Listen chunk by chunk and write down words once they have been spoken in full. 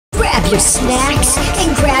your snacks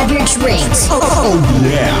and grab your drinks. Oh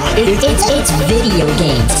yeah. It's video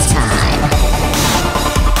games time.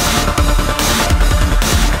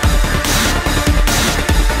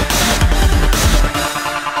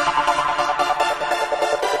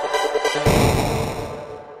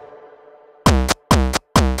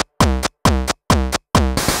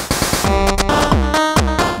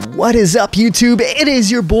 What is up, YouTube? It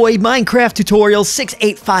is your boy Minecraft Tutorial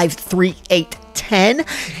 6853810,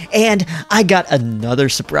 and I got another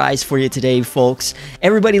surprise for you today, folks.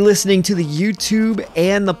 Everybody listening to the YouTube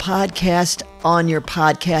and the podcast on your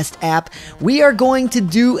podcast app, we are going to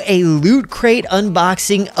do a Loot Crate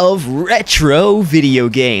unboxing of retro video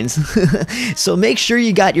games. So make sure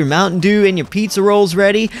you got your Mountain Dew and your pizza rolls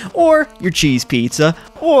ready, or your cheese pizza,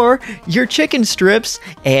 or your chicken strips,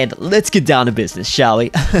 and let's get down to business, shall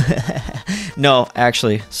we? No,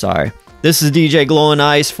 actually, sorry. This is DJ Glowing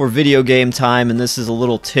Ice for video game time, and this is a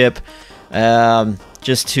little tip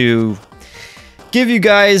just to give you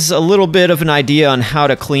guys a little bit of an idea on how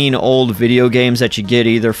to clean old video games that you get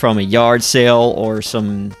either from a yard sale or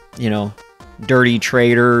some, you know, dirty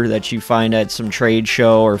trader that you find at some trade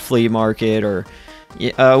show or flea market or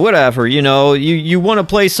whatever. You know, you want to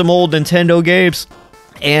play some old Nintendo games,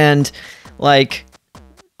 and like,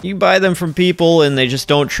 you buy them from people and they just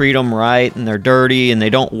don't treat them right, and they're dirty and they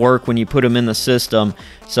don't work when you put them in the system.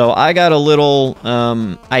 So I got a little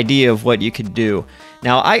idea of what you could do.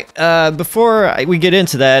 Now, before we get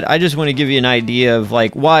into that, I just want to give you an idea of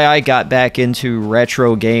like why I got back into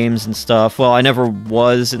retro games and stuff. Well, I never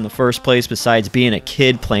was in the first place besides being a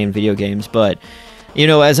kid playing video games, but you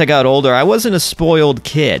know, as I got older, I wasn't a spoiled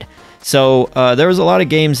kid. So there was a lot of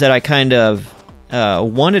games that I kind of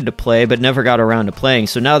wanted to play but never got around to playing.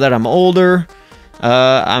 So now that I'm older,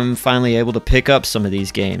 I'm finally able to pick up some of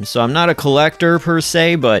these games. So I'm not a collector per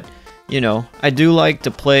se, but you know, I do like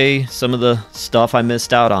to play some of the stuff I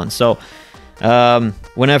missed out on. So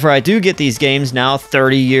whenever I do get these games now,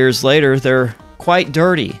 30 years later, they're quite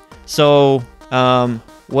dirty. So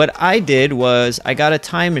what I did was I got a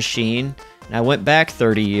time machine and I went back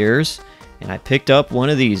 30 years and I picked up one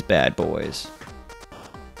of these bad boys.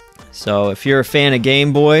 So if you're a fan of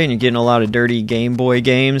Game Boy and you're getting a lot of dirty Game Boy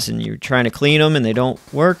games and you're trying to clean them and they don't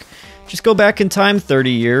work, just go back in time 30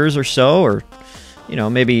 years or so, or you know,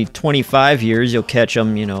 maybe 25 years, you'll catch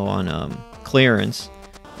them, you know, on clearance.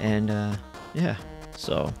 And yeah,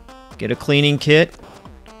 so get a cleaning kit.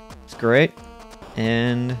 It's great.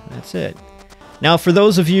 And that's it. Now, for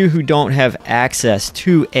those of you who don't have access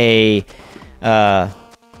to a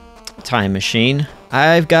time machine,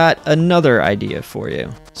 I've got another idea for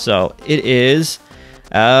you. So it is,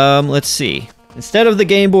 let's see. Instead of the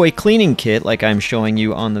Game Boy cleaning kit like I'm showing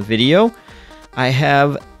you on the video, I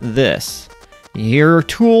have this. Your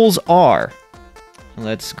tools are,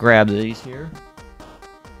 let's grab these here,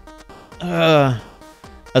 a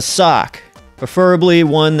sock, preferably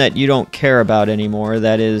one that you don't care about anymore,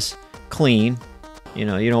 that is clean. You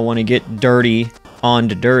know, you don't want to get dirty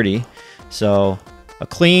onto dirty, so a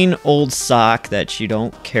clean old sock that you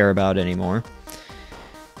don't care about anymore,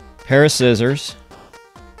 pair of scissors,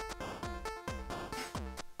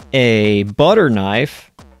 a butter knife,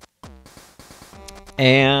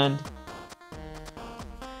 and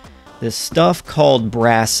this stuff called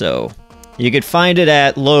Brasso. You could find it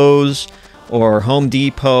at Lowe's or Home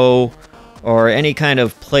Depot or any kind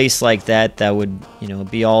of place like that that would, you know,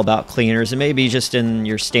 be all about cleaners, and maybe just in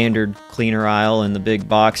your standard cleaner aisle in the big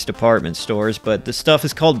box department stores. But the stuff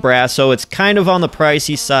is called Brasso. It's kind of on the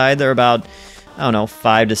pricey side. They're about, I don't know,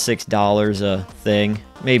 $5 to $6 a thing.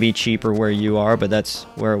 Maybe cheaper where you are, but that's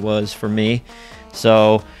where it was for me.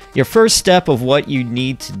 So your first step of what you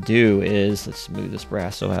need to do is, let's move this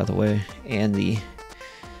Brasso out of the way, and the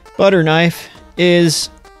butter knife is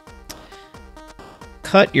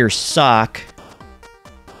cut your sock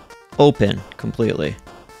open completely.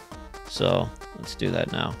 So let's do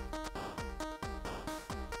that now.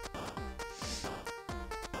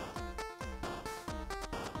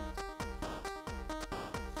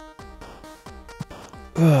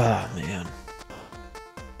 Oh, man.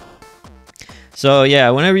 So yeah,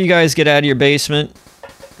 whenever you guys get out of your basement,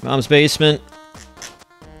 mom's basement,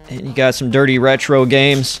 and you got some dirty retro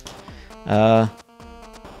games,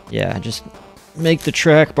 yeah, just make the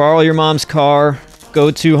trek, borrow your mom's car, go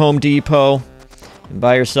to Home Depot, and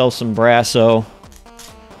buy yourself some Brasso.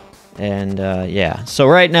 And yeah, so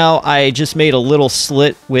right now I just made a little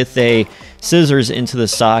slit with a scissors into the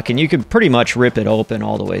sock, and you could pretty much rip it open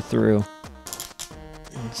all the way through.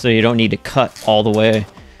 So you don't need to cut all the way.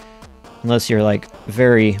 Unless you're like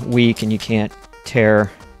very weak and you can't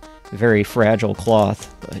tear very fragile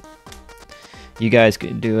cloth. But You guys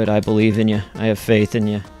can do it. I believe in you. I have faith in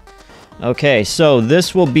you. Okay, so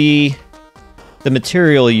this will be the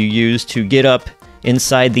material you use to get up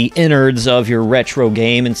inside the innards of your retro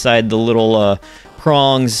game, inside the little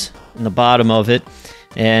prongs in the bottom of it.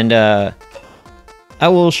 And I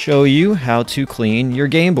will show you how to clean your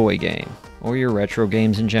Game Boy game, or your retro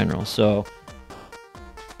games in general. So,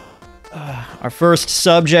 our first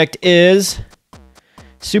subject is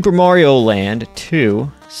Super Mario Land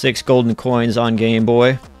 2, 6 golden coins on Game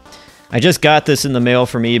Boy. I just got this in the mail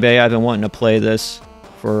from eBay. I've been wanting to play this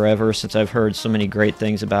forever since I've heard so many great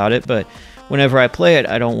things about it, but whenever I play it,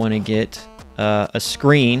 I don't want to get a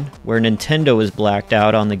screen where Nintendo is blacked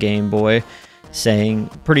out on the Game Boy, saying,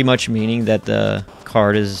 pretty much meaning that the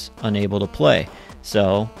card is unable to play.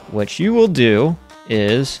 So, what you will do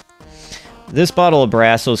is, this bottle of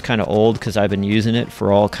Brasso is kind of old because I've been using it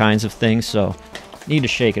for all kinds of things, so need to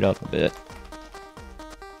shake it up a bit.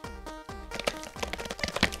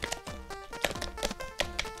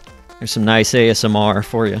 There's some nice ASMR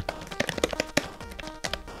for you.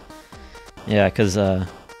 Yeah, because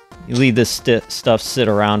you leave this stuff sit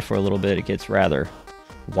around for a little bit, it gets rather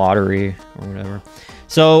watery or whatever.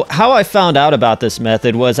 So how I found out about this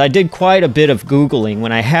method was I did quite a bit of Googling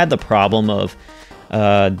when I had the problem of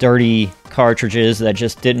dirty cartridges that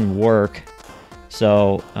just didn't work.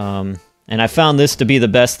 So, and I found this to be the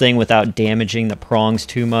best thing without damaging the prongs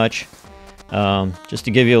too much. Just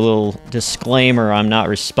to give you a little disclaimer, I'm not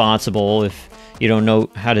responsible if you don't know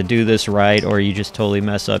how to do this right or you just totally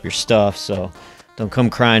mess up your stuff, so don't come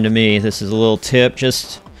crying to me. This is a little tip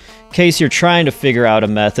just in case you're trying to figure out a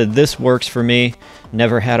method. This works for me.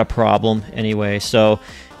 Never had a problem anyway. So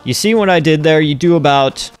you see what I did there? You do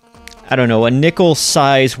about, I don't know, a nickel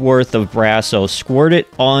size worth of Brasso. Squirt it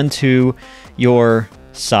onto your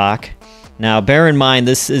sock. Now bear in mind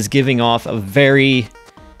this is giving off a very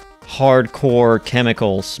hardcore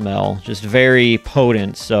chemical smell, just very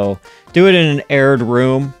potent, so do it in an aired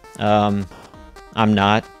room. I'm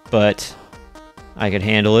not, but I could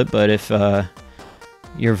handle it. But if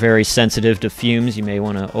you're very sensitive to fumes, you may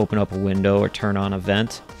want to open up a window or turn on a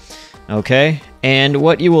vent. Okay, and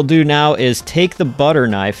what you will do now is take the butter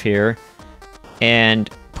knife here and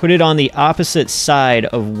put it on the opposite side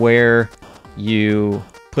of where you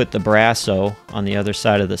put the Brasso, on the other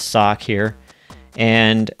side of the sock here,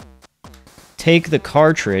 and take the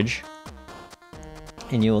cartridge,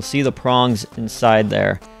 and you will see the prongs inside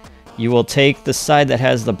there. You will take the side that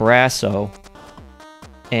has the Brasso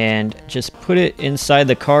and just put it inside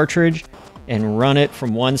the cartridge and run it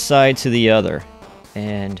from one side to the other,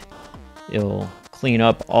 and it'll clean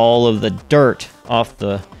up all of the dirt off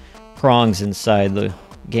the prongs inside the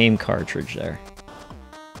game cartridge there.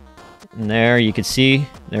 And there you can see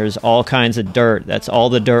there's all kinds of dirt. That's all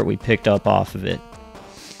the dirt we picked up off of it.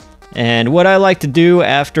 And what I like to do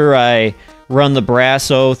after I run the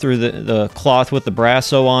Brasso through the cloth with the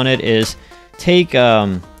Brasso on it is take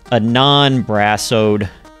a non-Brassoed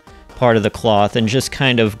part of the cloth and just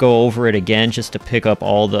kind of go over it again just to pick up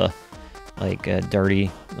all the dirty,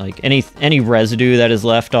 like any residue that is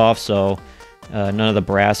left off, so none of the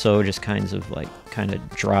Brasso just kind of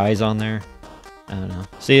dries on there. I don't know.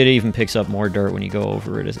 See, it even picks up more dirt when you go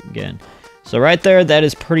over it again. So right there, that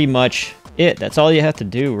is pretty much it. That's all you have to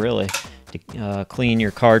do, really, to clean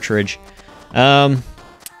your cartridge.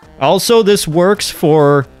 Also, this works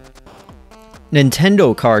for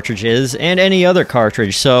Nintendo cartridges and any other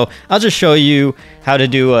cartridge. So I'll just show you how to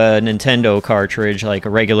do a Nintendo cartridge, like a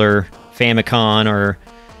regular Famicom or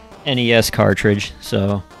NES cartridge.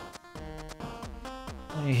 So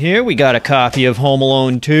here we got a copy of Home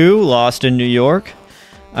Alone 2, Lost in New York.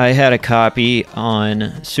 I had a copy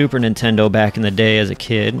on Super Nintendo back in the day as a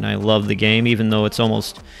kid, and I love the game, even though it's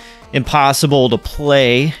almost impossible to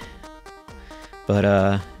play.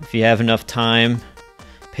 But if you have enough time,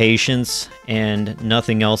 patience, and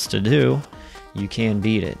nothing else to do, you can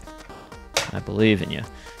beat it. I believe in you.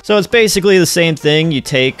 So it's basically the same thing. You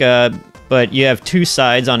take, but you have two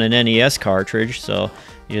sides on an NES cartridge, so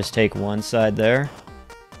you just take one side there.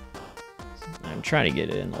 I'm trying to get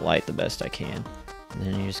it in the light the best I can. And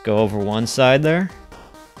then you just go over one side there.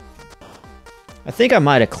 I think I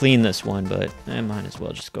might have cleaned this one, but I might as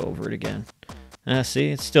well just go over it again. See,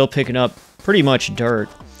 it's still picking up pretty much dirt.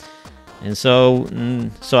 And so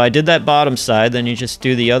I did that bottom side, then you just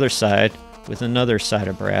do the other side with another side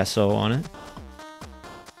of Brasso on it.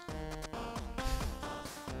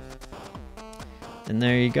 And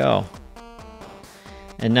there you go.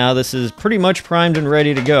 And now this is pretty much primed and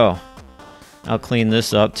ready to go. I'll clean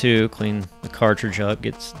this up too, clean the cartridge up,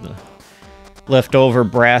 gets the leftover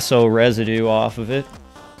Brasso residue off of it.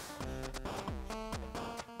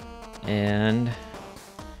 and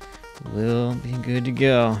we'll be good to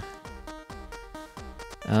go.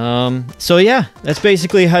 So yeah, that's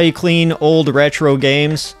basically how you clean old retro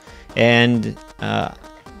games, and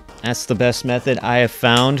that's the best method I have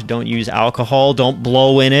found. Don't use alcohol, don't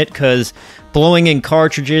blow in it, because blowing in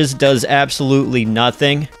cartridges does absolutely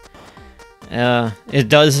nothing. It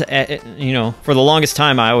does, you know, for the longest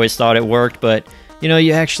time I always thought it worked, but, you know,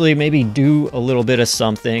 you actually maybe do a little bit of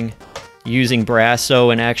something using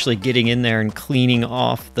Brasso and actually getting in there and cleaning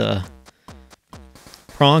off the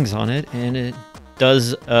prongs on it, and it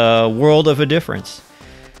does a world of a difference.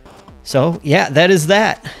 So, yeah, that is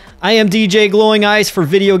that. I am DJ Glowing Eyes for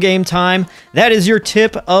Video Game Time. That is your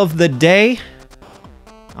tip of the day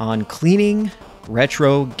on cleaning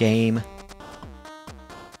retro game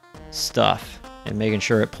stuff and making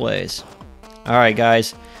sure it plays. Alright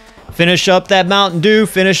guys, finish up that Mountain Dew,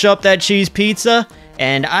 finish up that cheese pizza,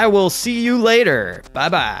 and I will see you later. Bye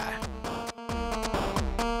bye.